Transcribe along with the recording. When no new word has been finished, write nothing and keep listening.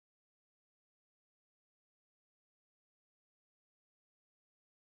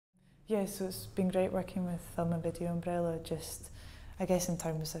Yeah, so it's been great working with Film and Video Umbrella, just I guess in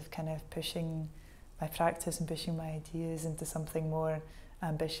terms of kind of pushing my practice and pushing my ideas into something more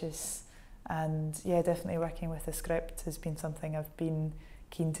ambitious. And yeah, definitely working with a script has been something I've been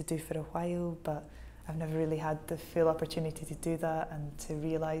keen to do for a while, but I've never really had the full opportunity to do that and to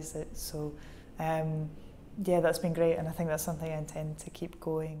realise it. So yeah, that's been great, and I think that's something I intend to keep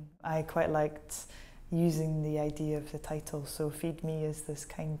going. I quite liked using the idea of the title, so Feed Me is this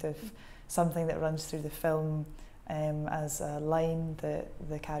kind of something that runs through the film as a line that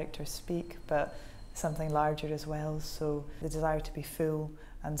the characters speak, but something larger as well, so the desire to be full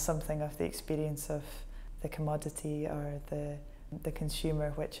and something of the experience of the commodity or the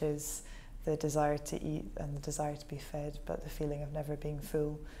consumer, which is the desire to eat and the desire to be fed, but the feeling of never being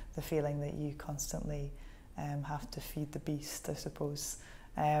full, the feeling that you constantly have to feed the beast, I suppose.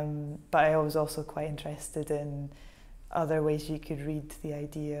 But I was also quite interested in other ways you could read the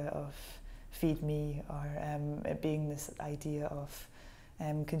idea of feed me, or it being this idea of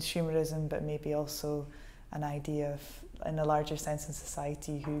consumerism, but maybe also an idea of, in a larger sense in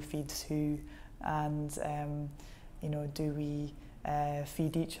society, who feeds who, and you know, do we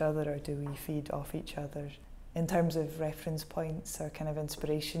feed each other or do we feed off each other? In terms of reference points or kind of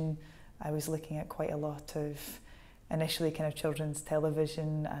inspiration, I was looking at quite a lot of initially kind of children's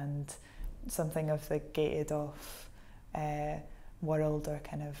television and something of the gated off world, or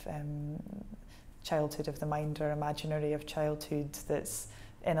kind of childhood of the mind or imaginary of childhood that's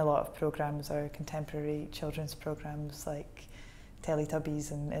in a lot of programmes or contemporary children's programmes like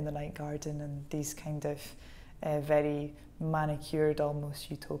Teletubbies and In the Night Garden, and these kind of very manicured, almost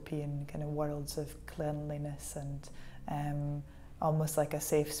utopian kind of worlds of cleanliness and almost like a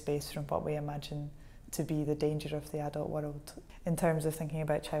safe space from what we imagine to be the danger of the adult world. In terms of thinking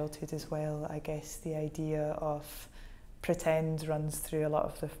about childhood as well, I guess the idea of pretend runs through a lot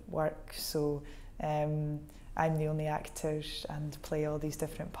of the work. So I'm the only actor and play all these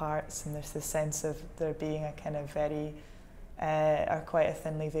different parts, and there's this sense of there being a kind of very, or quite a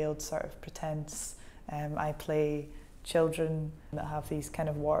thinly veiled sort of pretense. I play children that have these kind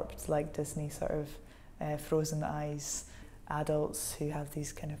of warped, like Disney sort of frozen eyes, adults who have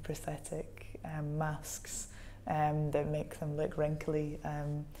these kind of prosthetic masks that make them look wrinkly.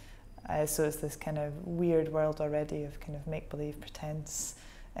 So it's this kind of weird world already of kind of make-believe, pretense,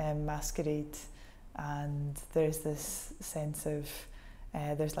 masquerade, and there's this sense of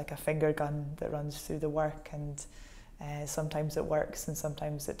there's like a finger gun that runs through the work, and sometimes it works and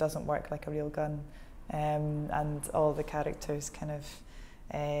sometimes it doesn't work like a real gun, and all the characters kind of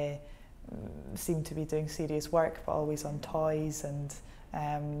seem to be doing serious work but always on toys, and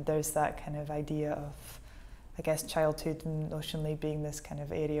there's that kind of idea of, I guess, childhood notionally being this kind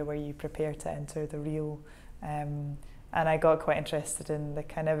of area where you prepare to enter the real, and I got quite interested in the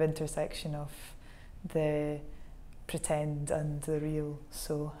kind of intersection of the pretend and the real,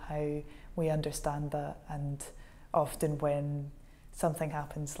 so how we understand that, and often when something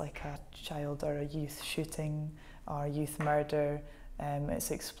happens like a child or a youth shooting or youth murder,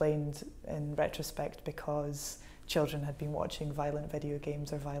 it's explained in retrospect because children had been watching violent video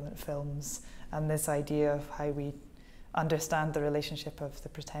games or violent films, and this idea of how we understand the relationship of the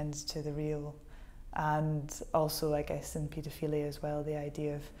pretend to the real. And also, I guess, in paedophilia as well, the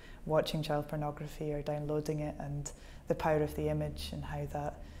idea of watching child pornography or downloading it, and the power of the image, and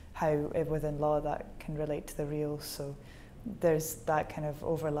how within law that can relate to the real. So there's that kind of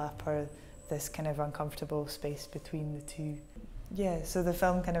overlap, or this kind of uncomfortable space between the two. Yeah, so the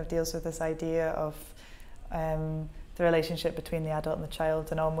film kind of deals with this idea of the relationship between the adult and the child,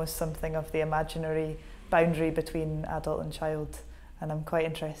 and almost something of the imaginary boundary between adult and child. And I'm quite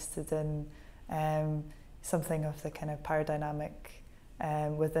interested in something of the kind of power dynamic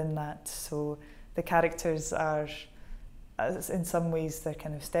within that. So the characters are, in some ways, they're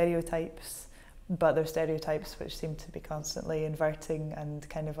kind of stereotypes, but they're stereotypes which seem to be constantly inverting and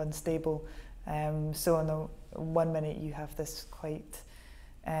kind of unstable. So in the one minute you have this quite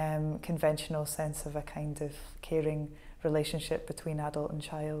conventional sense of a kind of caring relationship between adult and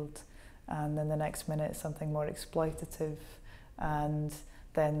child, and then the next minute something more exploitative, and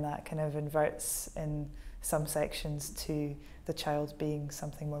then that kind of inverts in some sections to the child being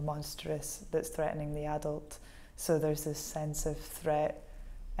something more monstrous that's threatening the adult. So there's this sense of threat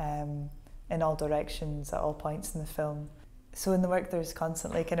in all directions at all points in the film. So in the work there's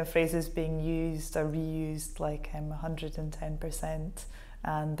constantly kind of phrases being used or reused, like 110%,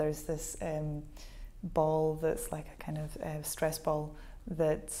 and there's this ball that's like a kind of stress ball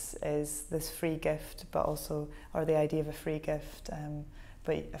that is this free gift, but also, or the idea of a free gift,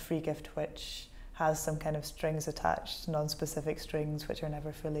 but a free gift which has some kind of strings attached, non-specific strings which are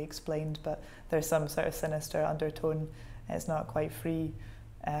never fully explained, but there's some sort of sinister undertone. It's not quite free.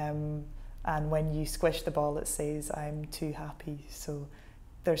 And when you squish the ball, it says, I'm too happy. So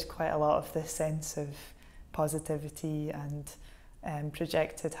there's quite a lot of this sense of positivity and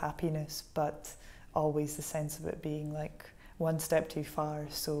projected happiness, but always the sense of it being like one step too far.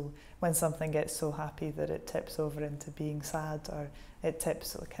 So when something gets so happy that it tips over into being sad, or it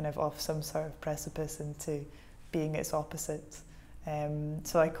tips kind of off some sort of precipice into being its opposite.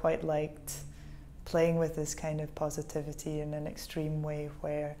 So I quite liked playing with this kind of positivity in an extreme way,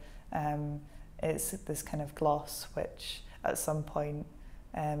 where it's this kind of gloss which at some point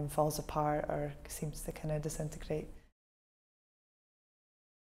falls apart or seems to kind of disintegrate.